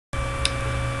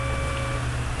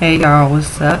Hey y'all,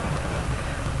 what's up?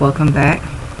 Welcome back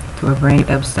to a brand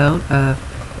new episode of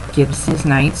Gibson's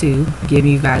 92,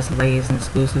 giving you guys the latest and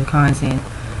exclusive content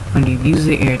on new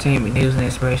music, entertainment, news, and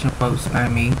inspirational quotes by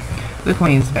me. The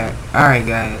Queen's back. Alright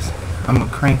guys, I'm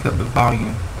gonna crank up the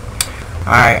volume.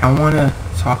 Alright, I wanna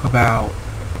talk about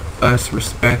us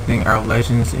respecting our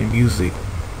legends in music.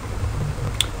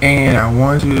 And I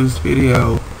wanted to do this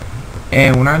video,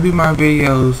 and when I do my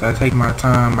videos, I take my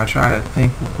time. I try to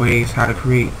think of ways how to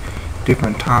create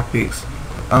different topics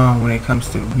when it comes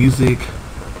to music.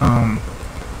 And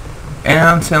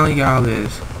I'm telling y'all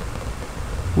this,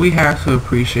 we have to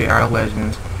appreciate our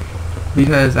legends,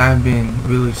 because I've been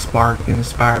really sparked and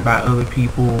inspired by other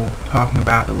people talking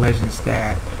about the legends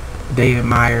that they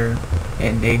admire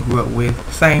and they grew up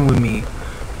with. Same with me,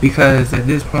 because at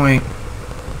this point,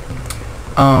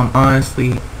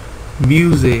 honestly,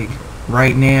 music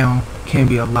right now can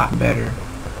be a lot better.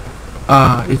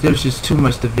 There's just too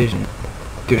much division.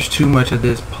 There's too much of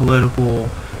this political,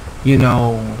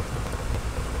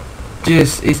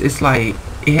 it's like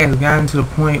it has gotten to the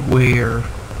point where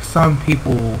some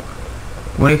people,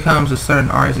 when it comes to certain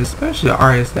artists, especially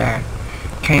artists that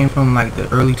came from like the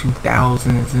early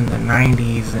 2000s and the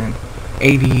 90s and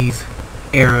 80s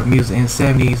era of music and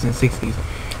 70s and 60s,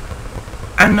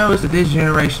 I noticed that this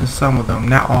generation, some of them,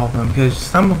 not all of them, because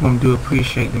some of them do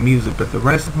appreciate the music, but the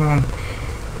rest of them,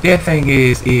 their thing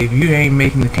is, if you ain't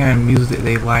making the kind of music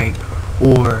they like,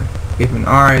 or if an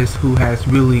artist who has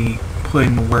really put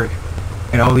in the work,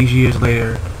 and all these years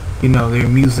later, their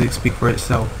music speaks for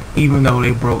itself, even though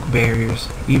they broke barriers,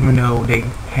 even though they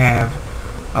have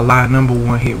a lot of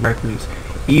 #1 hit records,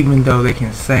 even though they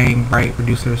can sing, write,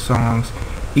 produce their songs,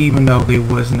 even though there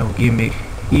was no gimmick,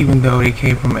 even though they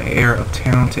came from an era of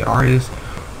talented artists,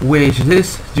 which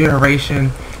this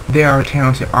generation, there are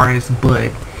talented artists,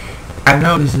 but I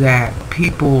noticed that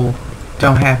people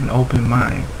don't have an open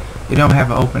mind. They don't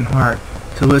have an open heart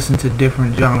to listen to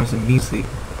different genres of music.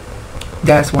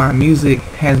 That's why music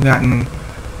has gotten,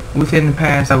 within the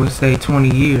past, I would say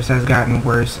 20 years, has gotten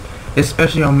worse,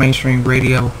 especially on mainstream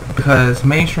radio, because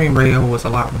mainstream radio was a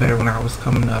lot better when I was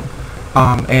coming up.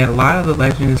 And a lot of the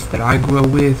legends that I grew up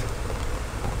with,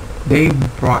 they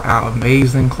brought out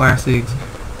amazing classics.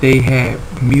 They had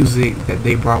music that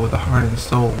they brought with a heart and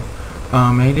soul.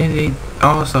 And then they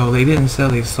didn't sell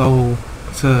their soul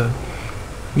to,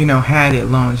 had it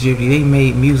longevity. They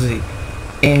made music,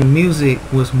 and music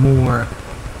was more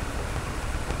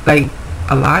like,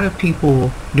 a lot of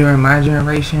people during my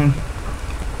generation,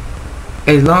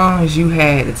 as long as you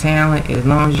had the talent, as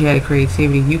long as you had the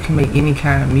creativity, you can make any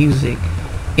kind of music,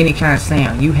 any kind of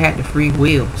sound. You had the free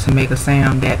will to make a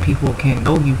sound that people can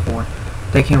know you for,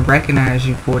 they can recognize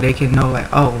you for, they can know like,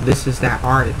 oh, this is that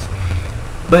artist.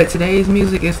 But today's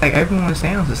music, it's like everyone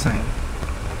sounds the same,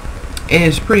 and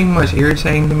it's pretty much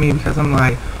irritating to me, because I'm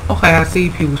like, okay, I see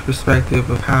people's perspective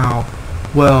of how,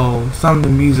 well, some of the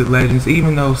music legends,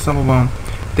 even though some of them,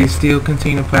 they still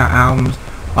continue to put out albums,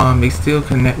 they still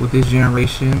connect with this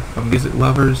generation of music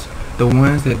lovers, the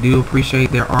ones that do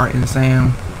appreciate their art and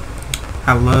sound.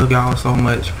 I love y'all so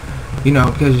much,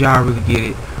 because y'all really get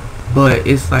it. But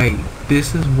it's like,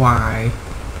 this is why,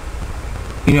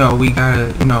 we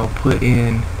gotta, put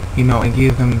in, and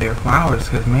give them their flowers,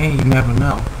 because, man, you never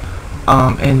know.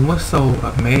 And what's so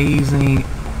amazing,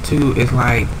 too, is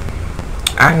like,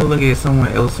 I can look at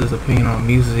someone else's opinion on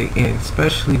music, and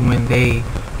especially when they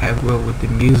have grown with the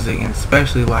music, and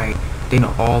especially like, they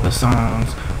know all the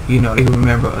songs, they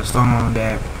remember a song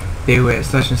that they were at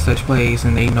such and such place,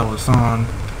 and they know a song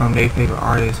from their favorite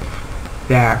artist.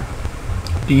 That,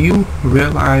 do you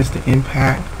realize the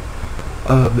impact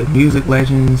of the music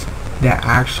legends that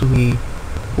actually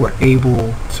were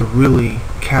able to really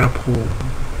catapult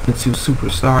into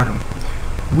superstardom?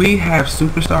 We have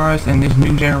superstars in this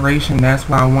new generation. That's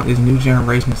why I want this new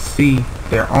generation to see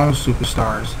their own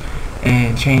superstars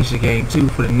and change the game too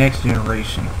for the next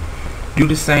generation. Do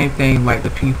the same thing like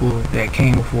the people that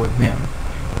came before them.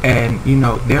 And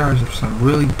there are some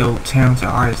really dope, talented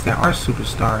artists that are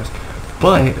superstars,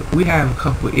 but we have a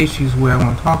couple of issues where I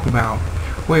want to talk about,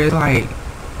 where it's like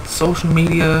social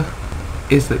media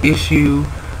is the issue,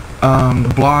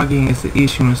 the blogging is the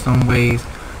issue in some ways.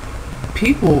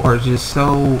 People are just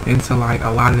so into like a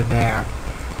lot of that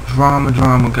drama,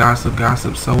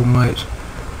 gossip so much.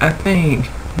 I think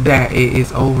that it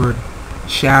is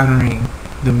overshadowing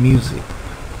the music,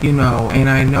 and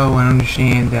I know and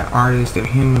understand that artists are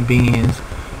human beings,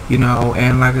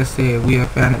 and like I said, we have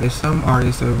found that there's some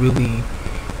artists are really,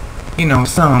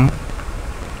 some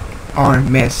are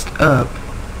messed up.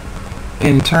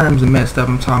 In terms of messed up,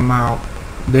 I'm talking about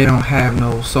They don't have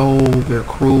no soul. They're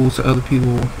cruel to other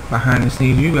people behind the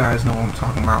scenes. You guys know what I'm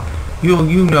talking about. You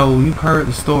know, you've heard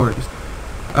the stories.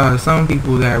 Some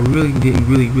people that really didn't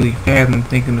really fathom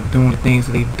thinking of doing the things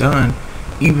that they've done,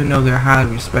 even though they're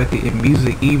highly respected in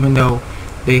music, even though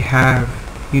they have,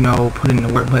 you know, put in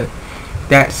the work. But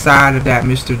that side of that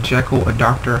Mr. Jekyll or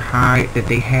Dr. Hyde that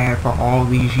they had for all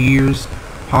these years,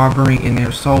 harboring in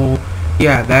their soul,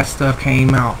 yeah, that stuff came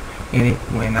out. And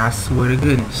when I swear to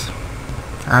goodness,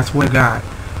 I swear to God,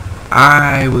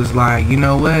 I was like, you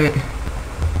know what?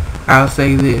 I'll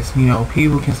say this, you know,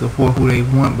 people can support who they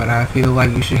want, but I feel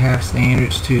like you should have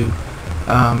standards too.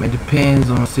 It depends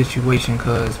on the situation,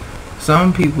 because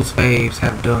some people's faves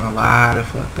have done a lot of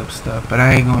fucked up stuff, but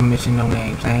I ain't gonna mention no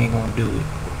names. I ain't gonna do it.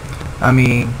 I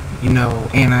mean, you know,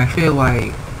 and I feel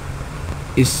like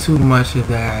it's too much of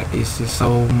that. It's just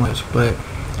so much. But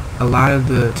a lot of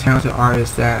the talented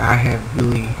artists that I have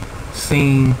really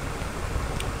seen,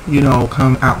 you know,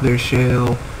 come out their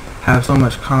shell, have so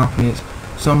much confidence,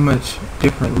 so much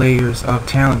different layers of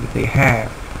talent that they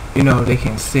have. You know, they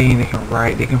can sing, they can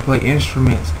write, they can play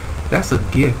instruments. That's a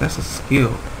gift, that's a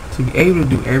skill. To be able to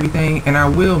do everything. And I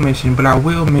will mention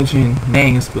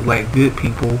names, but like good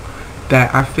people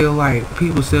that I feel like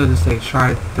people still just say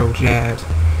try to throw jabs.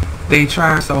 They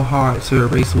try so hard to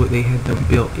erase what they had done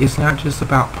built. It's not just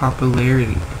about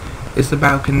popularity. It's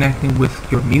about connecting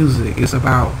with your music. It's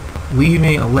about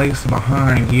leaving a legacy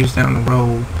behind. Years down the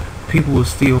road, people will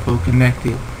still feel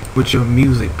connected with your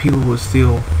music. People will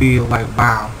still feel like,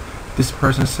 wow, this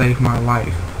person saved my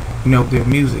life. You know, their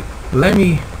music. Let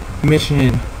me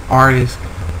mention artists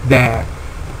that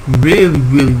really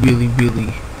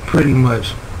pretty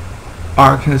much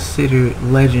are considered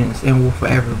legends and will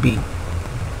forever be.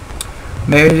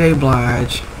 Mary J.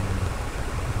 Blige,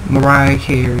 Mariah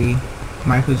Carey,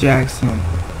 Michael Jackson,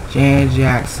 Janet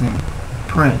Jackson,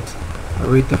 Prince,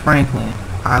 Aretha Franklin,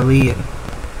 Aaliyah,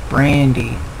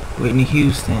 Brandy, Whitney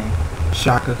Houston,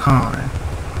 Chaka Khan,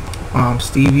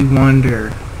 Stevie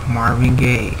Wonder, Marvin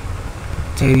Gaye,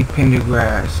 Teddy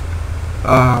Pendergrass.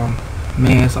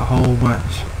 Man, it's a whole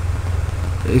bunch.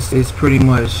 It's pretty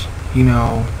much, you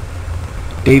know,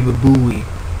 David Bowie.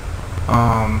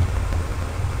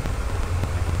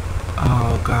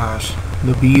 Oh gosh,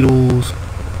 the Beatles.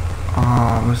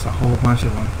 It's a whole bunch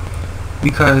of them.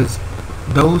 Because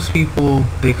those people,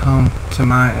 they come to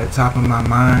mind at the top of my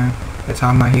mind, at the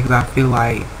top of my head, because I feel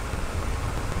like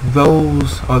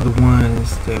those are the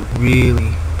ones that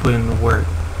really put in the work.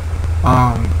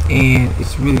 And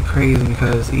it's really crazy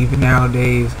because even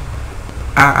nowadays,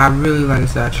 I really, like I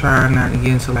said, I try not to get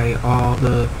into like all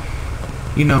the,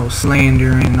 you know,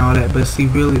 slander and all that, but see,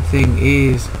 really the thing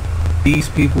is, these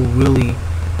people really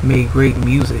made great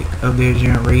music of their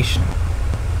generation.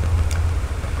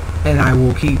 And I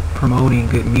will keep promoting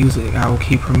good music. I will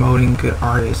keep promoting good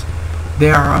artists.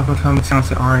 There are up-and-coming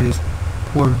talented artists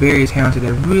who are very talented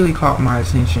that really caught my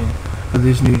attention for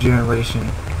this new generation.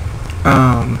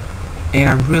 And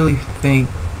I really think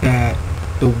that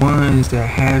the ones that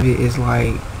have it is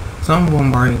like, some of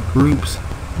them are in groups,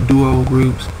 duo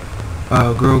groups,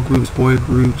 girl groups, boy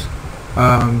groups.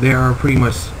 There are pretty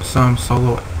much some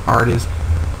solo artists,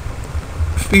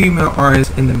 female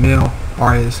artists, and the male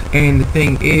artists. And the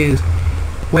thing is,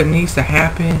 what needs to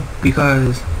happen,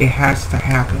 because it has to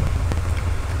happen,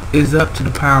 is up to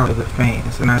the power of the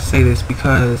fans. And I say this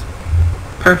because,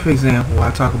 perfect example,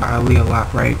 I talk about Aaliyah a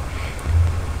lot, right?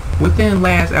 Within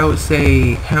last, I would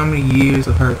say, how many years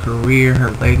of her career,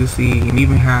 her legacy, and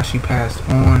even how she passed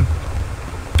on.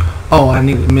 Oh, I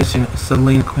need to mention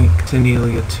Selena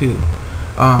Quintanilla too.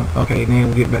 Okay, then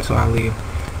we'll get back to Aaliyah.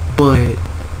 But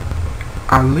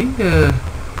Aaliyah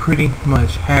pretty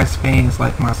much has fans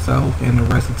like myself and the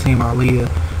rest of Team Aaliyah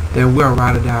that we're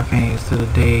ride or die fans to the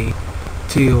day,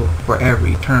 till forever,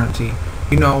 eternity.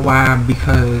 You know why?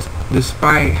 Because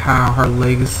despite how her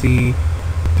legacy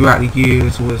throughout the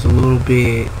years was a little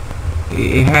bit,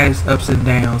 it had its ups and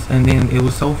downs, and then it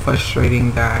was so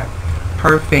frustrating that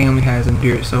her family has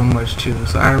endured so much too.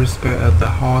 So out of respect of the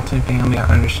Halton family, I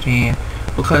understand,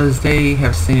 because they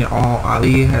have seen it all.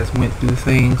 Aaliyah has went through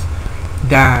things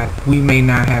that we may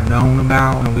not have known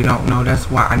about, and we don't know. That's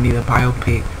why I need a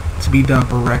biopic to be done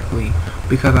correctly,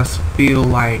 because I feel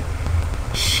like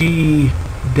she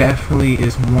definitely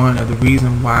is one of the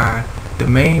reasons why, the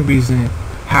main reason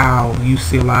how you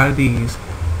see a lot of these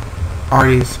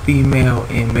artists, female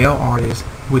and male artists,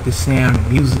 with the sound and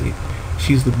music.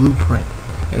 She's the blueprint,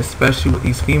 especially with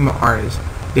these female artists.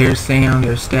 Their sound,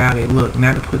 their style, they look,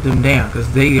 not to put them down,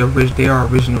 because they are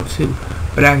original too,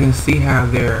 but I can see how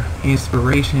their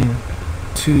inspiration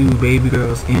to Baby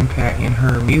Girl's impact in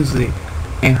her music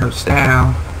and her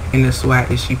style and the swag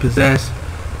that she possessed,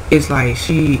 it's like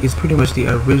she is pretty much the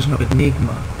original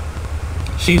Enigma.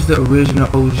 She's the original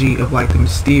OG of like the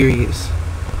mysterious.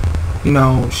 You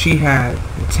know, she had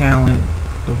the talent,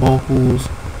 the vocals,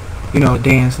 you know,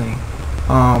 dancing.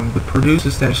 The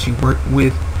producers that she worked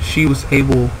with, she was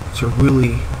able to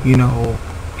really, you know,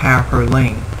 have her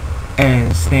lane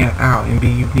and stand out and be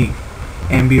unique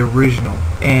and be original.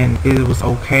 And it was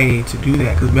okay to do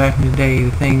that, because back in the day,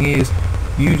 the thing is,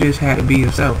 you just had to be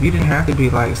yourself. You didn't have to be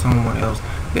like someone else.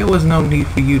 There was no need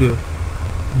for you to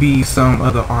be some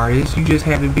other artist. You just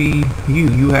had to be you.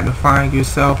 You had to find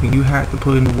yourself, and you had to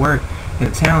put in the work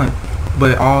and the talent,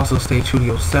 but also stay true to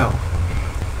yourself.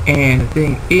 And the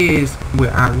thing is,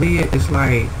 with Aaliyah, it's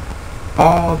like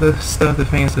all the stuff the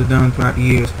fans have done throughout the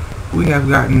years. We have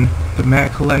gotten the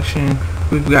MAC collection,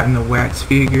 we've gotten the wax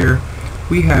figure,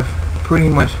 we have pretty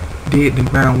much did the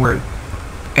groundwork.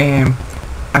 And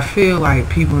I feel like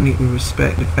people need to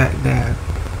respect the fact that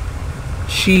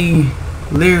she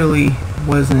literally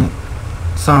wasn't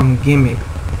some gimmick,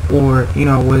 or, you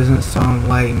know, wasn't some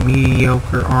like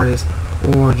mediocre artist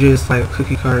or just like a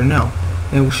cookie cutter. No,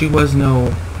 and she was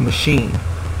no machine,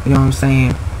 you know what I'm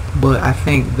saying? But I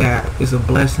think that it's a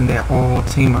blessing that all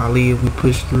Team Aaliyah, we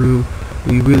pushed through.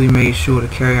 We really made sure to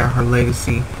carry out her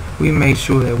legacy. We made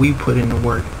sure that we put in the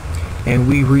work, and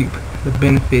we reap the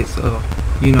benefits of,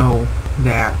 you know,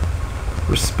 that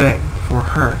respect for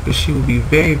her, because she would be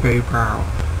very, very proud.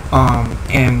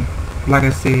 And like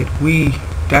I said, we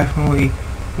definitely,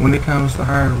 when it comes to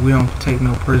her, we don't take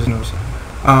no prisoners,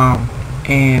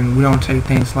 and we don't take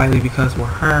things lightly, because with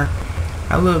her,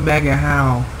 I look back at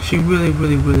how she really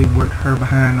worked her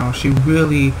behind off. She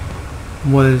really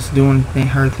was doing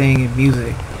her thing in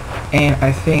music. And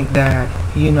I think that,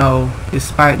 you know,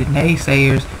 despite the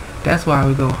naysayers, that's why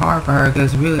we go hard for her,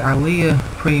 because really Aaliyah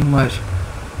pretty much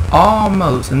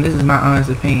almost, and this is my honest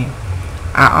opinion,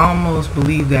 I almost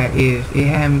believe that if it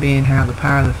hadn't been how the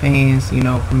power of the fans, you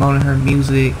know, promoting her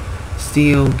music,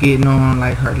 still getting on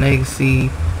like her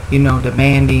legacy, you know,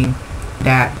 demanding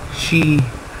that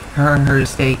her and her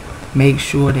estate make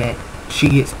sure that she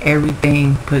gets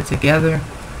everything put together,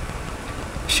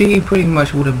 she pretty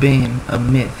much would have been a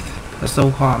myth, a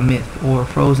so-called myth, or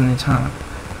frozen in time.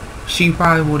 She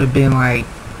probably would have been like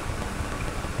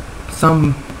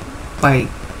some, like,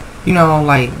 you know,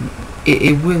 like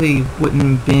it really wouldn't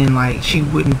have been like, she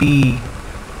wouldn't be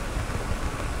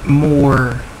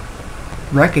more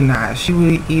recognized. She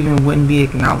wouldn't be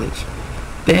acknowledged.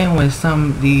 Then when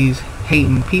some of these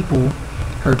hating people,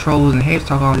 her trolls and haters,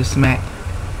 talk all this smack,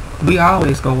 we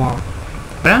always go off.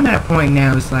 But I'm at a point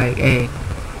now, it's like, hey,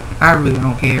 I really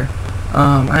don't care.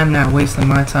 I'm not wasting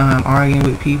my time arguing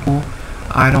with people.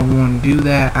 I don't want to do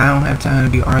that. I don't have time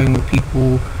to be arguing with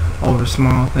people over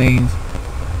small things.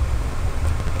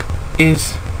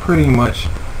 It's pretty much,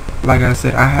 like I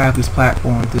said, I have this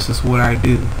platform. This is what I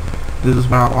do. This is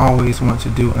what I always want to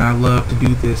do, and I love to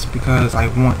do this because I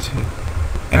want to.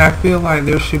 And I feel like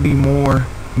there should be more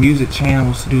music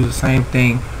channels to do the same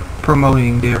thing,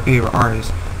 promoting their favorite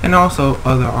artists and also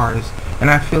other artists. And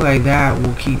I feel like that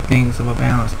will keep things of a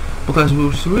balance, because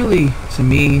what's really, to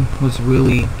me, was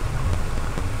really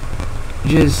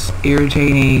just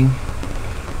irritating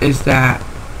is that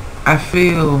I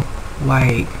feel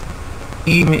like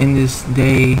even in this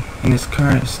day, in this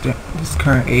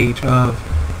current age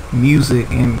of music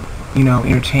and, you know,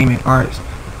 entertainment arts,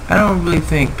 I don't really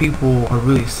think people are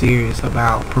really serious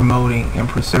about promoting and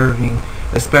preserving,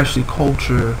 especially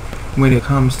culture, when it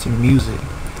comes to music.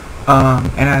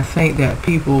 And I think that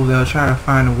people, they'll try to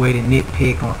find a way to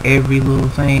nitpick on every little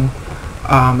thing,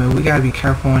 and we gotta be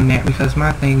careful on that, because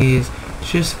my thing is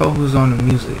just focus on the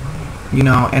music, you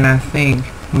know. And I think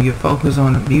when you focus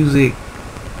on the music,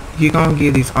 you're gonna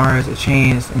give these artists a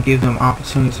chance and give them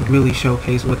opportunity to really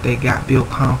showcase what they got, build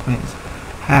confidence,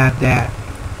 have that,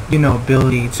 you know,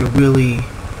 ability to really,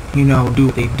 you know, do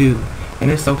what they do. And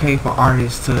it's okay for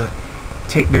artists to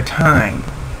take their time,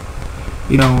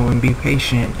 you know, and be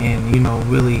patient, and, you know,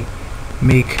 really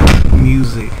make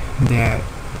music that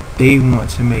they want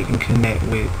to make and connect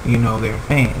with, you know, their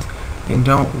fans. And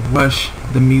don't rush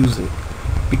the music,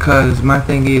 because my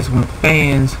thing is, when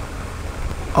fans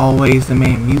always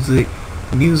demand music,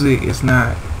 music is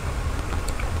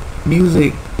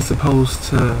supposed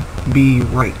to be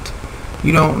right.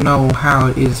 You don't know how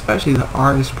it is, especially the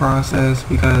artist process,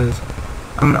 because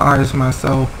I'm an artist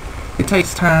myself. It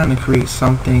takes time to create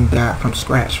something that from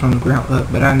scratch, from the ground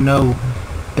up. But I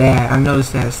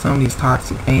noticed that some of these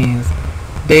toxic fans,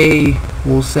 they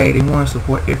will say they want to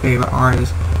support their favorite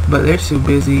artists, but they're too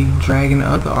busy dragging the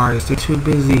other artists. They're too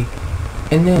busy.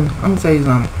 And then I'm gonna tell you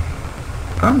something.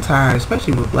 I'm tired,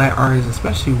 especially with black artists,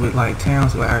 especially with like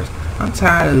talented black artists. I'm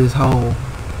tired of this whole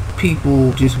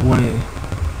people just want to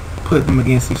put them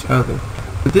against each other.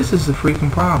 But this is the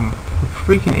freaking problem. The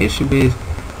freaking issue is,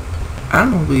 I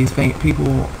don't believe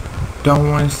people don't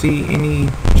want to see any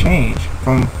change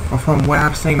from what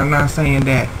I've seen. I'm not saying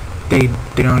that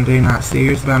they're not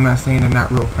serious, but I'm not saying they're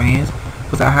not real fans,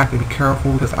 because I have to be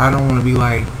careful, because I don't want to be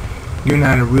like, you're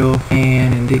not a real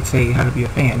fan and dictate how to be a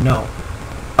fan. No.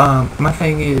 My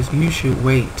thing is, you should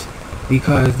wait,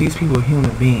 because these people are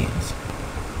human beings.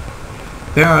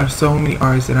 There are so many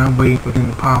artists that I'm waiting for them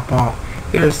to pop off.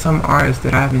 There are some artists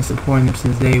that I've been supporting them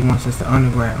since day one, since the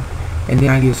underground, and then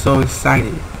I get so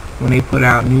excited when they put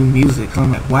out new music. So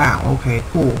I'm like, wow, okay,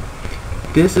 cool.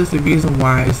 This is the reason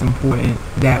why it's important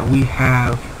that we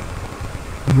have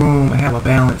room and have a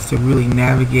balance to really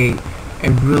navigate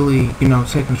and really,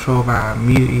 take control of our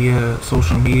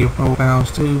social media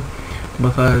profiles too,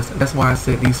 because that's why I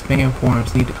said these fan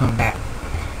forums need to come back.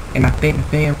 And I think the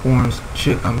fan forums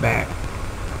should come back,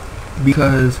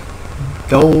 because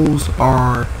those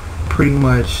are pretty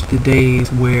much the days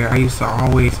where I used to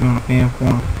always be on a fan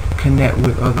forum, connect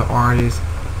with other artists,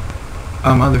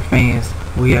 other fans.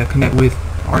 Well, yeah, connect with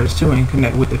artists too, and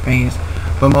connect with the fans,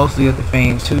 but mostly with the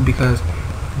fans too, because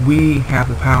we have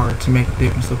the power to make a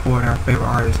difference, support our favorite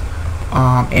artists.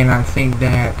 And I think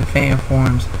that the fan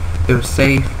forums, they're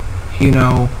safe.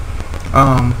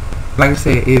 Like I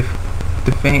said, if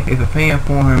a fan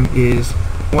forum is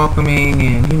welcoming,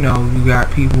 and you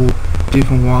got people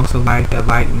different walks of life that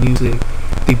like music,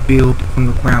 they build from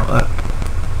the ground up,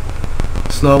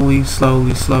 slowly,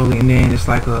 and then it's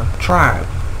like a tribe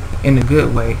in a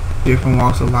good way. Different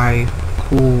walks of life,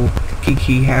 cool,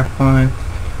 kiki, have fun,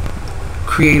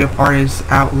 creative artists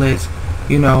outlets,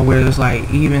 where there's like,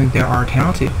 even there are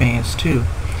talented fans too,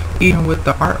 even with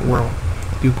the art world,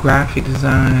 do graphic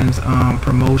designs,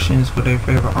 promotions for their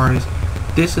favorite artists.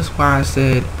 This is why I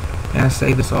said, and I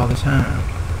say this all the time,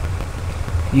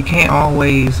 you can't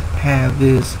always have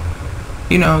this,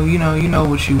 you know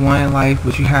what you want in life,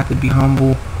 but you have to be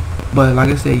humble. But like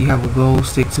I said, you have a goal,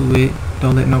 stick to it.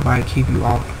 Don't let nobody keep you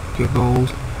off your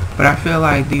goals. But I feel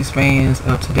like these fans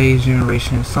of today's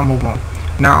generation, some of them,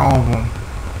 not all of them,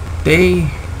 they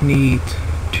need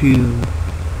to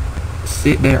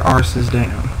sit their arses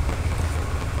down.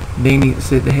 They need to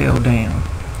sit the hell down,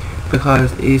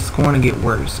 because it's going to get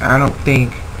worse. I don't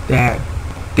think that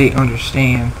they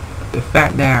understand the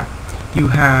fact that you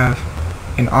have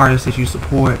an artist that you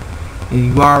support, and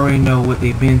you already know what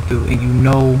they've been through, and you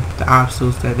know the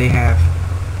obstacles that they have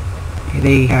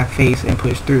faced and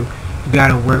pushed through. You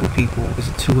gotta work with people. It's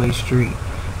a two-way street.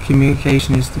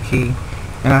 Communication is the key,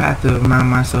 and I have to remind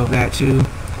myself that too.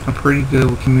 I'm pretty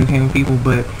good with communicating with people,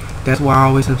 but that's why I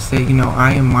always have to say,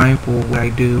 I am mindful of what I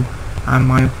do. I'm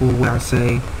mindful of what I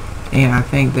say, and I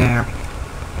think that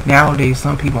nowadays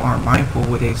some people aren't mindful of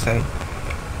what they say.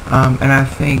 And I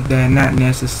think that not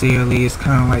necessarily, it's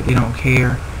kind of like they don't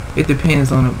care. It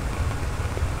depends on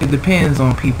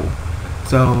people.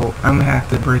 So I'm gonna have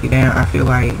to break it down. I feel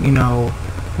like,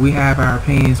 we have our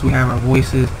opinions, we have our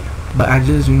voices, but I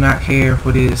just do not care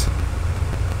for this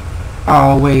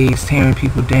always tearing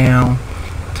people down,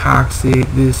 toxic,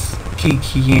 this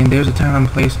kiki, and there's a time and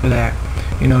place for that.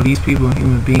 These people are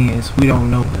human beings. We don't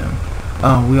know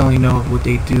them. We only know what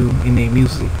they do in their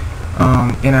music.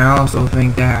 And I also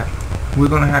think that we're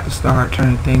going to have to start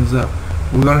turning things up.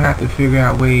 We're going to have to figure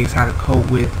out ways how to cope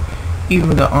with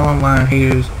even the online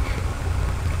haters.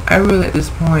 I really, at this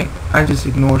point, I just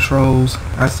ignore trolls.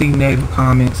 I see negative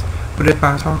comments. But if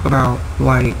I talk about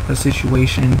like a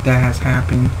situation that has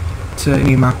happened to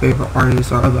any of my favorite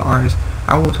artists or other artists,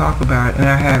 I will talk about it, and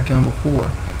I have done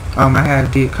before. I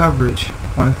did coverage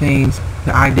on things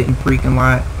that I didn't freaking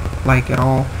like at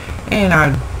all, and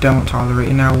I don't tolerate,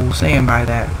 and I will stand by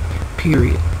that,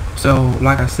 period. So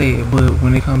like I said, but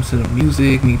when it comes to the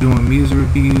music, me doing music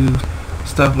reviews,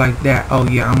 stuff like that, oh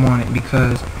yeah, I'm on it,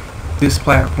 because this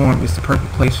platform is the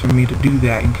perfect place for me to do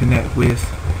that and connect with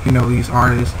these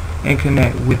artists and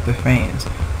connect with the fans.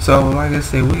 So like I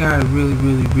said, we gotta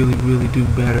really do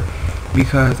better,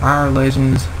 because our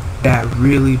legends that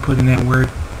really put in that work,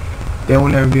 there will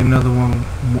never be another one.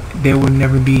 There will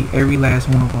never be every last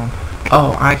one of them.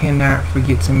 Oh, I cannot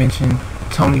forget to mention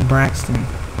Toni Braxton.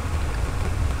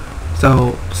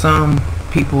 So some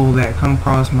people that come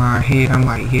across my head, I'm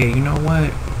like, yeah, you know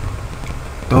what?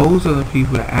 Those are the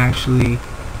people that actually,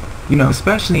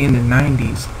 especially in the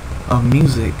 90s of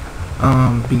music,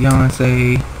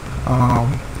 Beyonce,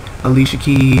 Alicia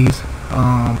Keys,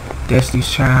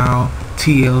 Destiny's Child,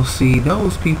 TLC,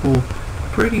 those people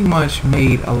pretty much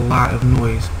made a lot of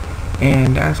noise.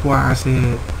 And that's why I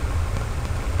said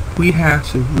we have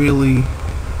to really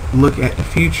look at the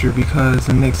future, because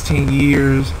the next 10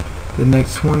 years, the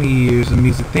next 20 years of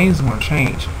music, things are going to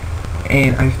change.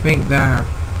 And I think that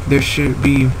there should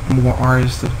be more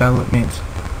artist development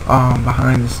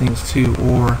behind the scenes too,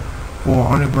 or for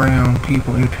underground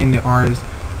people, independent artists,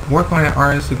 work on that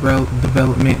artist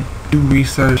development, do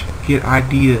research, get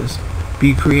ideas,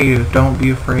 be creative, don't be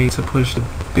afraid to push the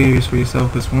barriers for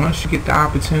yourself, because once you get the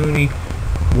opportunity,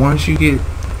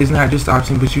 it's not just the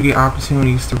opportunity, but you get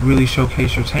opportunities to really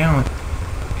showcase your talent,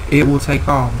 it will take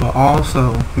off. But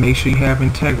also make sure you have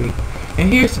integrity.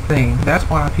 And here's the thing, that's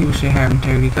why people should have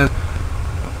integrity, because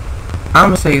I'm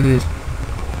gonna say this,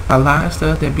 a lot of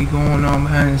stuff that be going on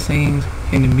behind the scenes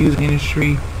in the music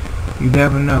industry, you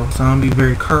never know. So I'm gonna be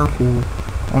very careful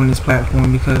on this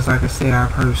platform, because like I said,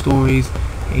 I've heard stories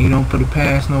and you don't put it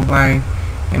past nobody.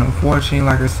 And unfortunately,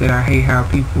 like I said, I hate how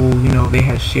people, they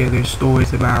have shared their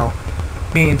stories about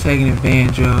being taken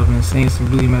advantage of and saying some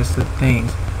really messed up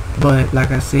things. But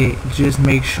like I said, just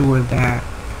make sure that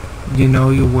you know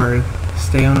your worth,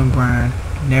 stay on the grind,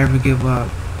 never give up.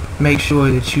 Make sure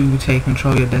that you take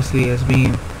control of your destiny as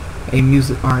being a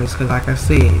music artist, because like I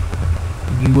said,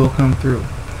 you will come through.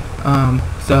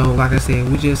 So like I said,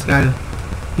 we just gotta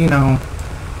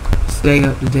stay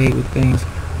up to date with things.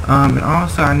 And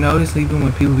also I noticed even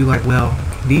when people be like, well,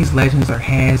 these legends are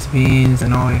has-beens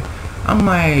and all that, I'm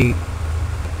like,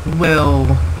 well,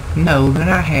 no, they're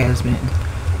not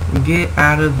has-beens. Get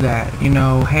out of that.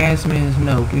 Has-beens,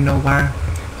 no. You know why?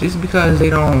 Just because they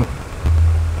don't,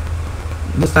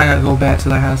 just like I go back to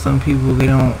like how some people, they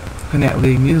don't connect with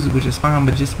their music, which is fine,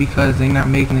 but just because they're not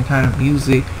making the kind of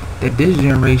music that this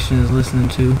generation is listening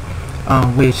to,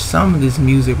 which some of this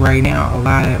music right now, a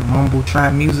lot of that mumble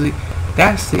trap music,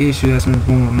 that's the issue that's been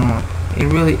going on.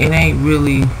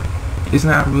 It's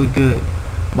not really good,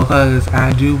 because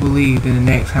I do believe in the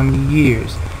next how many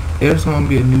years there's going to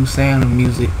be a new sound of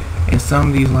music, and some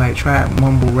of these like trap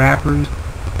mumble rappers,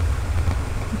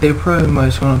 they're pretty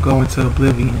much going to go into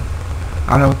oblivion.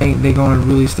 I don't think they're going to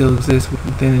really still exist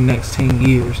within the next 10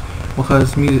 years,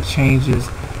 because music changes,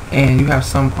 and you have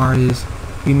some artists,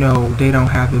 they don't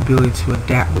have the ability to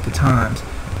adapt with the times.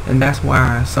 And that's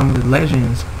why some of the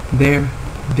legends,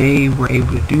 they were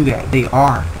able to do that. They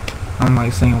are, I'm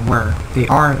like saying were, they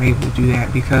are able to do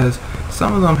that, because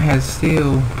some of them has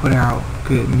still put out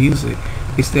good music.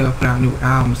 They still put out new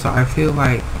albums. So I feel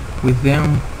like with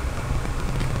them,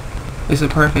 it's a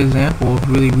perfect example of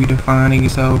really redefining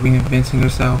yourself, reinventing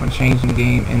yourself, and changing the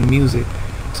game in music.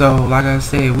 So like I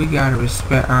said, we gotta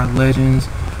respect our legends.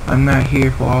 I'm not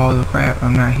here for all the crap.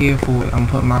 I'm not here for it. I'm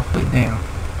putting my foot down.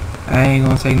 I ain't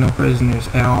gonna take no prisoners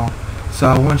at all. So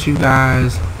I want you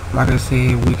guys, like I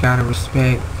said, we gotta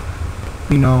respect,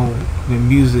 the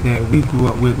music that we grew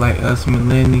up with, like us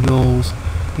millennials.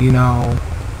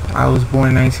 I was born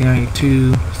in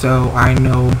 1992, so I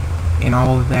know and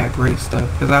all of that great stuff,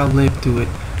 because I lived through it.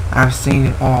 I've seen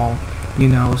it all.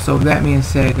 So that being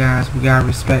said, guys, we gotta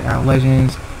respect our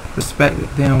legends, respect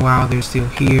them while they're still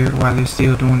here, while they're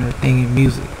still doing their thing in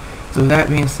music. So that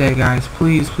being said, guys,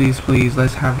 please,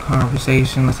 let's have a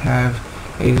conversation, let's have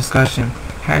a discussion.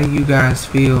 How do you guys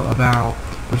feel about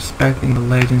respecting the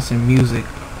legends in music?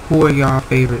 Who are y'all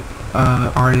favorite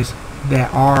artists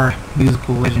that are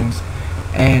musical legends?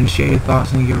 And share your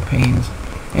thoughts and your opinions,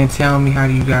 and tell me, how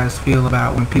do you guys feel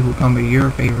about when people come to your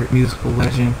favorite musical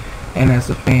legend, and as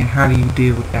a fan, how do you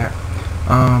deal with that?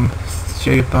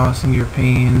 Share your thoughts and your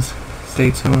opinions.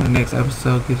 Stay tuned to the next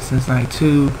episode. Give Cincinnati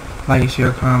 2. Like,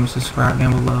 share, comment, subscribe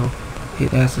down below.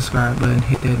 Hit that subscribe button,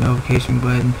 hit that notification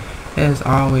button. As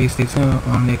always, stay tuned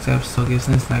on the next episode. Give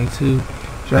Cincinnati 2.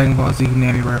 Dragon Ball Z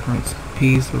Navy reference.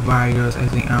 Peace. Bye-bye, girls.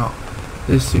 As they out.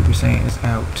 This Super Saiyan is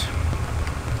out.